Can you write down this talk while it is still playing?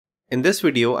In this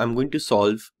video, I'm going to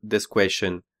solve this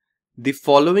question. The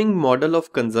following model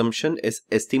of consumption is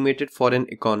estimated for an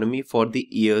economy for the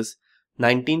years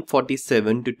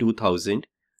 1947 to 2000.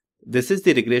 This is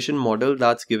the regression model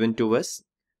that's given to us,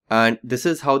 and this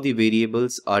is how the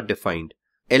variables are defined.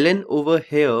 ln over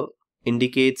here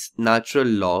indicates natural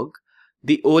log.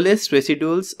 The OLS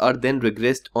residuals are then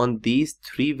regressed on these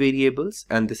three variables,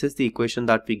 and this is the equation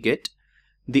that we get.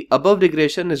 The above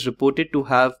regression is reported to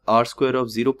have R-square of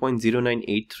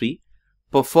 0.0983.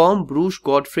 Perform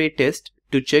Breusch-Godfrey test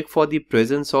to check for the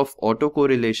presence of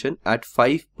autocorrelation at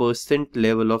 5%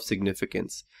 level of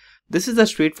significance. This is a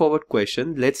straightforward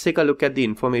question. Let's take a look at the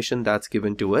information that's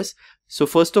given to us. So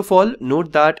first of all,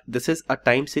 note that this is a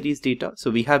time series data.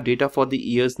 So we have data for the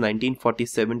years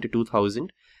 1947 to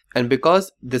 2000. And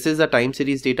because this is a time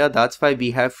series data, that's why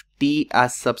we have T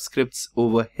as subscripts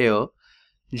over here.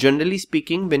 Generally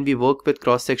speaking, when we work with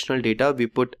cross-sectional data, we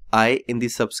put I in the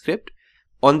subscript.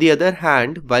 On the other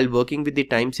hand, while working with the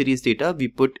time series data, we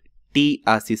put T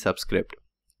as the subscript.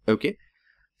 Okay.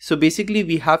 So basically,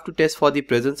 we have to test for the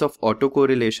presence of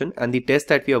autocorrelation, and the test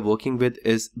that we are working with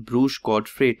is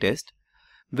Breusch-Godfrey test.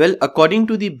 Well, according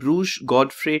to the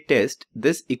Breusch-Godfrey test,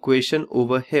 this equation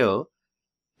over here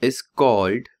is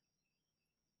called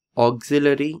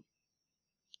Auxilary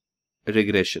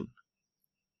Regression.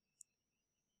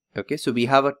 Okay, so we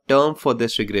have a term for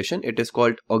this regression. It is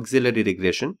called auxiliary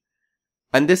regression.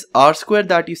 And this R square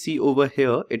that you see over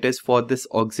here, it is for this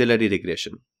auxiliary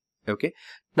regression. Okay,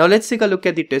 now let's take a look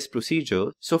at the test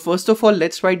procedure. So first of all,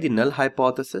 let's write the null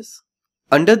hypothesis.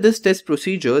 Under this test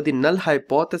procedure, the null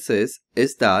hypothesis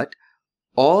is that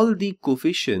all the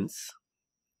coefficients,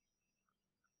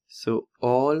 so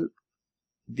all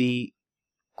the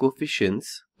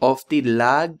coefficients of the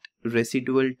lagged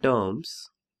residual terms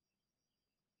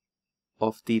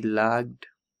are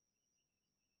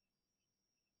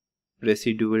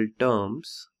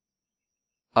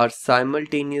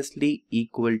simultaneously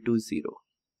equal to 0.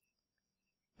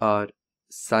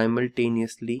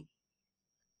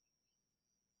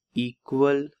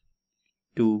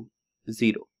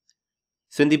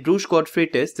 So in the Breusch-Godfrey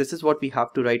test, this is what we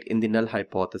have to write in the null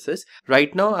hypothesis.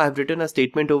 Right now, I have written a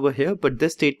statement over here, but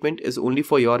this statement is only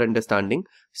for your understanding.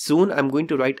 Soon, I'm going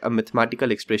to write a mathematical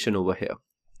expression over here.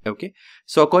 Okay,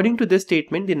 so according to this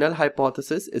statement, the null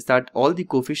hypothesis is that all the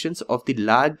coefficients of the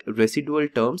lagged residual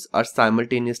terms are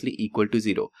simultaneously equal to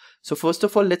 0. So first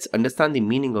of all, let's understand the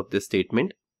meaning of this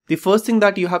statement. The first thing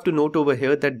that you have to note over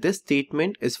here that this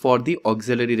statement is for the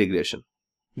auxiliary regression.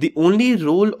 The only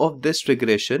role of this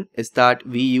regression is that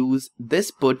we use this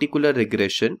particular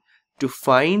regression to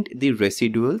find the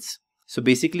residuals. So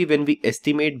basically, when we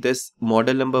estimate this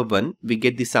model number 1, we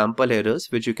get the sample errors,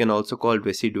 which you can also call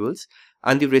residuals.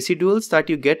 And the residuals that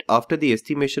you get after the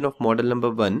estimation of model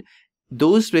number 1,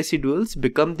 those residuals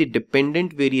become the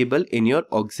dependent variable in your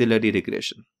auxiliary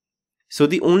regression. So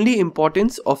the only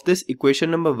importance of this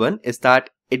equation number 1 is that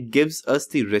it gives us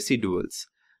the residuals.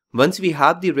 Once we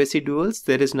have the residuals,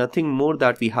 there is nothing more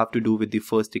that we have to do with the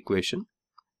first equation.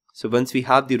 So once we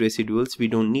have the residuals, we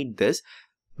don't need this,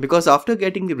 because after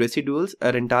getting the residuals,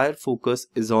 our entire focus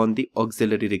is on the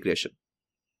auxiliary regression.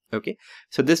 Okay,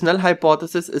 so this null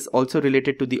hypothesis is also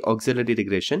related to the auxiliary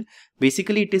regression.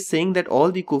 Basically, it is saying that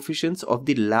all the coefficients of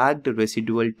the lagged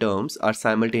residual terms are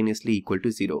simultaneously equal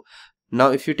to 0.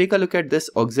 Now, if you take a look at this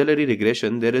auxiliary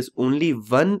regression, there is only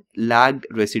one lagged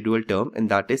residual term, and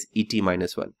that is ET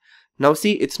minus 1. Now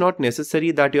see, it's not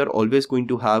necessary that you're always going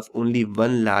to have only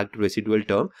one lagged residual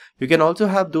term. You can also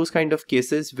have those kind of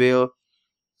cases where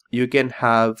you can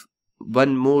have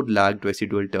one more lagged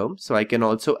residual term. So I can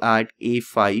also add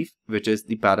A5, which is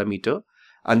the parameter,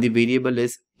 and the variable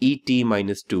is ET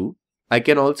minus 2. I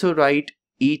can also write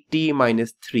ET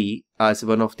minus 3 as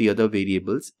one of the other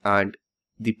variables, and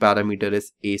the parameter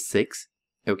is A6.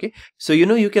 Okay, so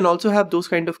you can also have those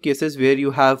kind of cases where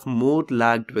you have more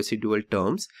lagged residual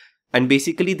terms. And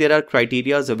basically, there are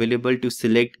criteria available to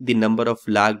select the number of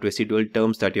lagged residual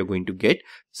terms that you're going to get.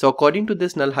 So according to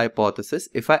this null hypothesis,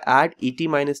 if I add ET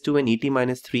minus 2 and ET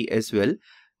minus 3 as well,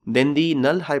 then the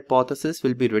null hypothesis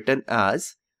will be written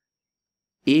as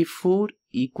A4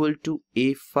 equal to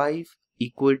A5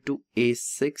 equal to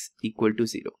A6 equal to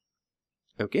 0.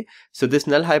 Okay, so this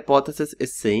null hypothesis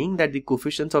is saying that the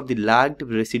coefficients of the lagged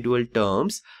residual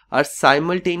terms are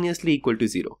simultaneously equal to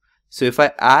 0. So if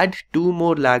I add 2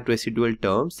 more lagged residual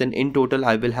terms, then in total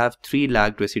I will have 3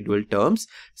 lagged residual terms.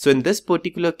 So in this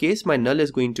particular case, my null is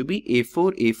going to be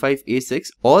A4, A5, A6.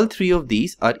 All 3 of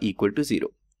these are equal to 0.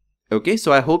 Okay,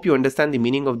 so I hope you understand the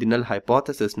meaning of the null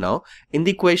hypothesis now. In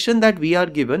the question that we are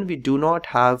given, we do not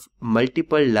have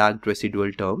multiple lagged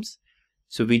residual terms.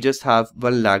 So we just have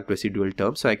one lagged residual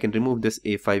term. So I can remove this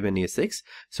A5 and A6.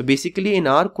 So basically in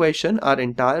our question, our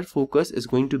entire focus is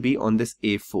going to be on this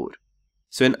A4.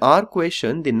 So in our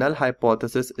question, the null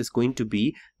hypothesis is going to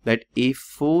be that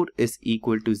A4 is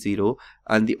equal to 0,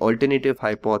 and the alternative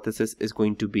hypothesis is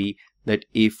going to be that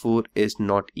A4 is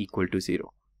not equal to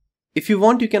 0. If you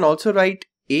want, you can also write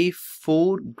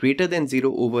A4 greater than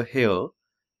 0 over here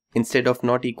instead of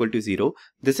not equal to 0.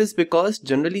 This is because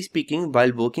generally speaking,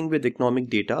 while working with economic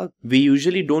data, we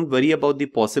usually don't worry about the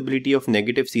possibility of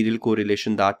negative serial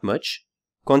correlation that much.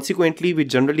 Consequently, we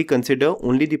generally consider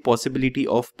only the possibility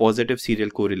of positive serial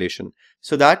correlation.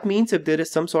 So that means if there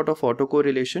is some sort of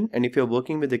autocorrelation and if you're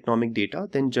working with economic data,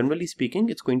 then generally speaking,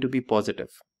 it's going to be positive.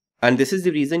 And this is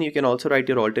the reason you can also write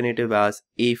your alternative as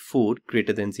A4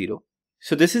 greater than 0.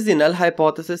 So this is the null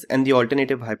hypothesis and the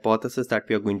alternative hypothesis that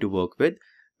we are going to work with.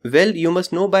 Well, you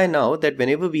must know by now that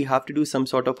whenever we have to do some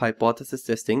sort of hypothesis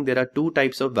testing, there are two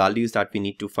types of values that we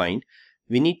need to find.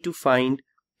 We need to find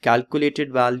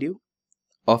calculated value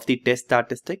of the test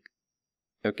statistic.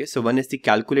 Okay, so one is the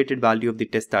calculated value of the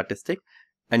test statistic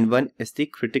and one is the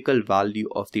critical value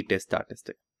of the test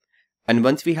statistic. And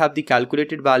once we have the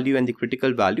calculated value and the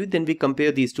critical value, then we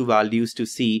compare these two values to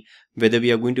see whether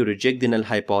we are going to reject the null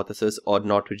hypothesis or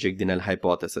not reject the null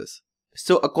hypothesis.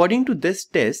 So according to this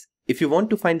test, if you want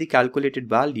to find the calculated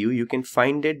value, you can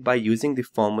find it by using the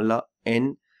formula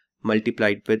n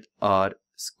multiplied with r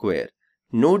square.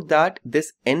 Note that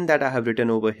this n that I have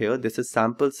written over here, this is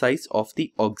sample size of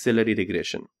the auxiliary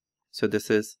regression. So this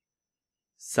is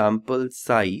sample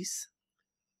size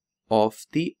of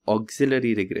the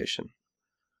auxiliary regression.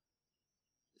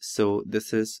 So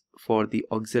this is for the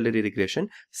auxiliary regression.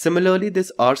 Similarly,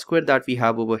 this r square that we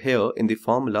have over here in the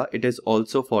formula, it is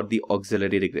also for the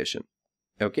auxiliary regression.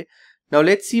 Okay. Now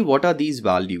let's see what are these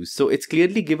values. So it's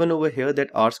clearly given over here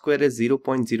that r square is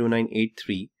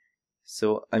 0.0983.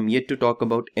 So I'm yet to talk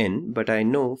about n, but I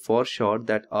know for sure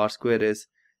that r square is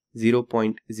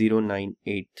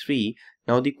 0.0983.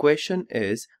 Now the question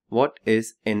is, what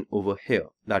is n over here?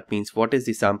 That means what is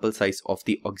the sample size of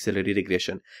the auxiliary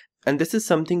regression? And this is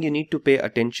something you need to pay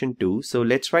attention to. So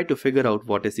let's try to figure out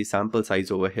what is the sample size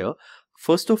over here.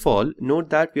 First of all, note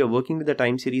that we are working with the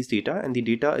time series data and the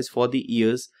data is for the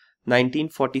years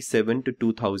 1947 to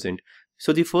 2000.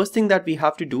 So the first thing that we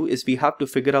have to do is we have to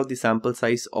figure out the sample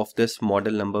size of this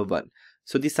model number 1.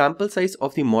 So the sample size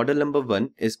of the model number 1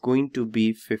 is going to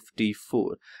be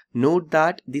 54. Note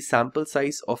that the sample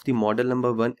size of the model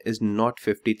number 1 is not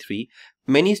 53.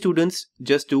 Many students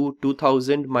just do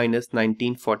 2000 minus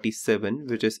 1947,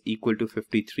 which is equal to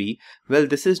 53. Well,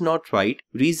 this is not right.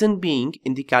 Reason being,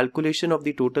 in the calculation of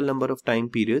the total number of time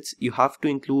periods, you have to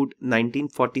include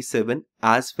 1947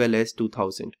 as well as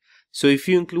 2000. So if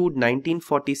you include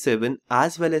 1947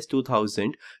 as well as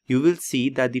 2000, you will see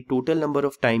that the total number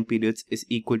of time periods is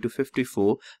equal to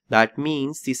 54. That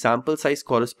means the sample size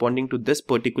corresponding to this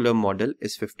particular model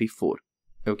is 54.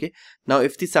 Okay. Now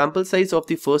if the sample size of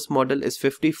the first model is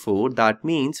 54, that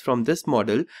means from this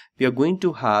model, we are going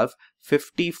to have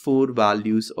 54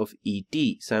 values of ET.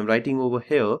 So I'm writing over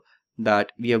here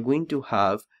that we are going to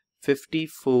have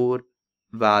 54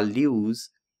 values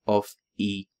of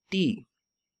ET.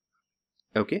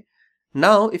 Okay.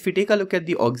 Now, if we take a look at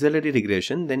the auxiliary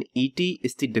regression, then ET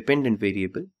is the dependent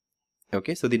variable.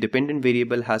 Okay, so the dependent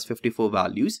variable has 54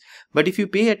 values. But if you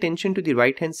pay attention to the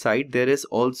right hand side, there is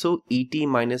also ET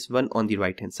minus 1 on the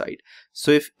right hand side.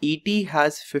 So if ET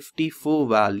has 54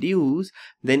 values,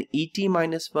 then ET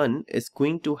minus 1 is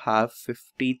going to have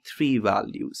 53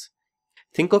 values.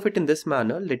 Think of it in this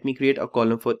manner. Let me create a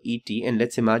column for ET and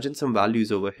let's imagine some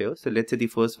values over here. So let's say the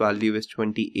first value is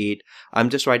 28. I'm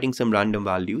just writing some random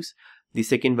values. The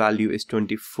second value is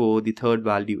 24. The third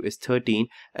value is 13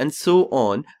 and so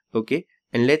on. Okay.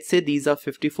 And let's say these are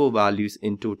 54 values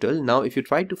in total. Now, if you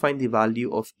try to find the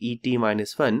value of ET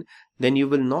minus 1, then you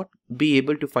will not be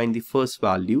able to find the first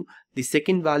value. The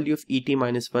second value of ET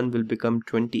minus 1 will become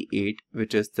 28,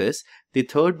 which is this. The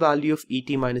third value of ET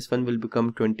minus 1 will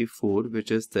become 24,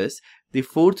 which is this. The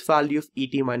fourth value of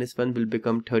ET minus 1 will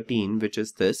become 13, which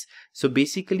is this. So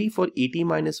basically for ET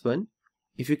minus 1,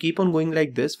 if you keep on going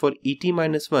like this, for ET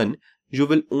minus 1, you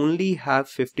will only have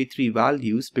 53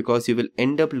 values because you will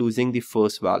end up losing the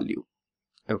first value.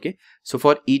 Okay, so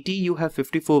for ET you have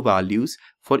 54 values,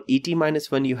 for ET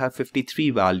minus 1 you have 53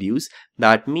 values.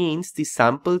 That means the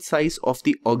sample size of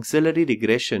the auxiliary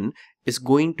regression is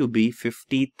going to be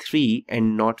 53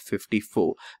 and not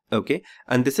 54. Okay,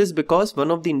 and this is because one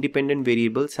of the independent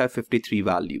variables have 53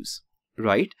 values,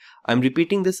 right? I'm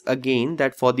repeating this again,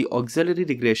 that for the auxiliary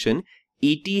regression,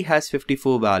 ET has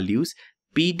 54 values.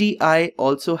 PDI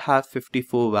also have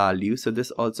 54 values, so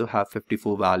this also have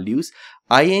 54 values.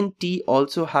 INT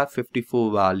also have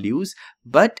 54 values,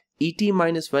 but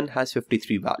ET-1 has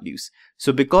 53 values.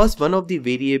 So because one of the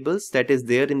variables that is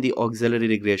there in the auxiliary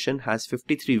regression has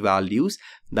 53 values,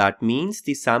 that means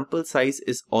the sample size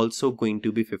is also going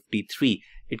to be 53.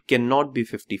 It cannot be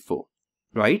 54.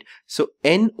 Right? So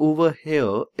N over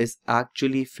here is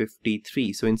actually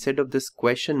 53. So instead of this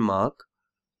question mark,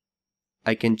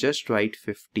 I can just write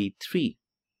 53.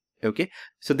 Okay,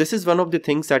 so this is one of the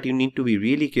things that you need to be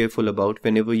really careful about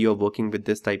whenever you're working with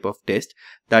this type of test,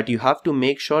 that you have to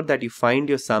make sure that you find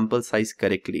your sample size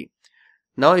correctly.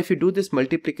 Now if you do this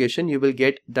multiplication, you will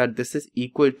get that this is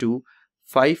equal to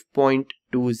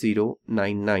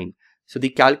 5.2099. So the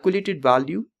calculated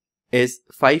value is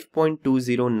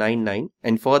 5.2099,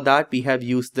 and for that we have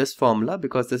used this formula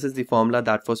because this is the formula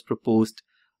that was proposed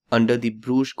under the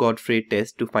Breusch-Godfrey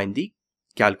test to find the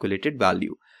calculated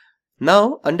value.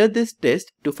 Now under this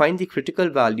test, to find the critical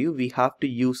value, we have to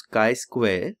use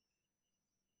chi-square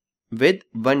with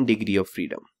 1 degree of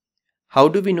freedom. How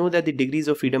do we know that the degrees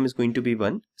of freedom is going to be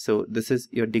 1? So this is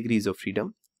your degrees of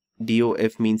freedom.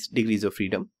 DOF means degrees of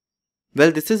freedom.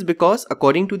 Well, this is because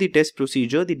according to the test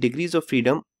procedure, the degrees of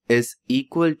freedom is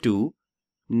equal to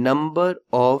number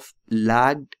of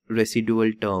lagged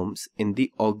residual terms in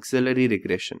the auxiliary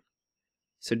regression.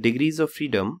 So degrees of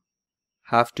freedom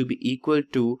have to be equal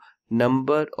to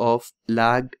number of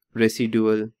lagged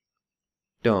residual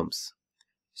terms.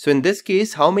 So in this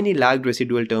case, how many lagged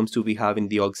residual terms do we have in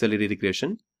the auxiliary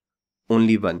regression?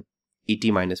 Only one.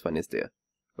 ET-1 is there,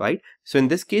 right? So in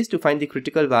this case, to find the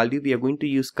critical value, we are going to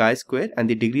use chi-square and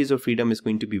the degrees of freedom is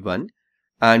going to be 1.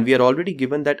 And we are already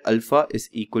given that alpha is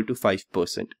equal to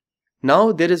 5%.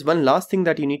 Now there is one last thing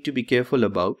that you need to be careful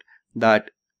about, that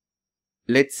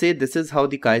let's say this is how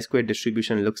the chi-square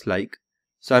distribution looks like.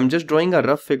 So I'm just drawing a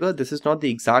rough figure. This is not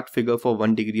the exact figure for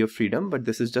 1 degree of freedom, but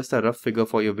this is just a rough figure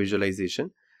for your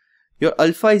visualization. Your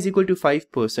alpha is equal to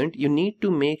 5%. You need to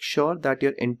make sure that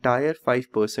your entire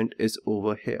 5% is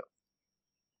over here.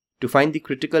 To find the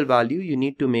critical value, you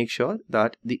need to make sure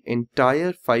that the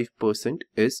entire 5%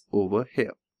 is over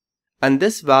here. And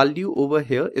this value over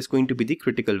here is going to be the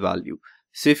critical value.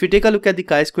 So if you take a look at the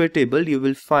chi-square table, you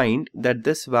will find that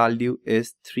this value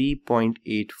is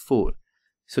 3.84.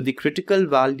 So the critical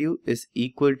value is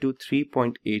equal to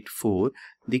 3.84.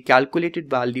 The calculated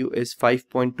value is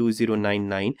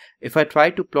 5.2099. If I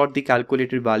try to plot the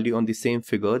calculated value on the same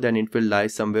figure, then it will lie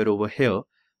somewhere over here.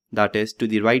 That is to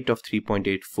the right of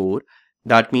 3.84.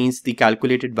 That means the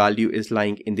calculated value is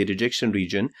lying in the rejection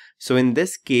region. So in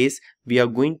this case, we are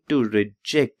going to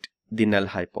reject the null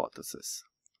hypothesis.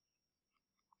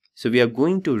 So we are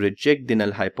going to reject the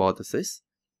null hypothesis.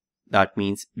 That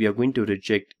means we are going to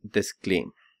reject this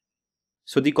claim.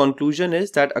 So the conclusion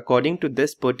is that according to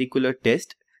this particular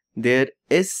test, there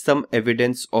is some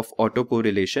evidence of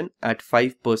autocorrelation at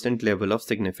 5% level of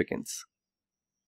significance.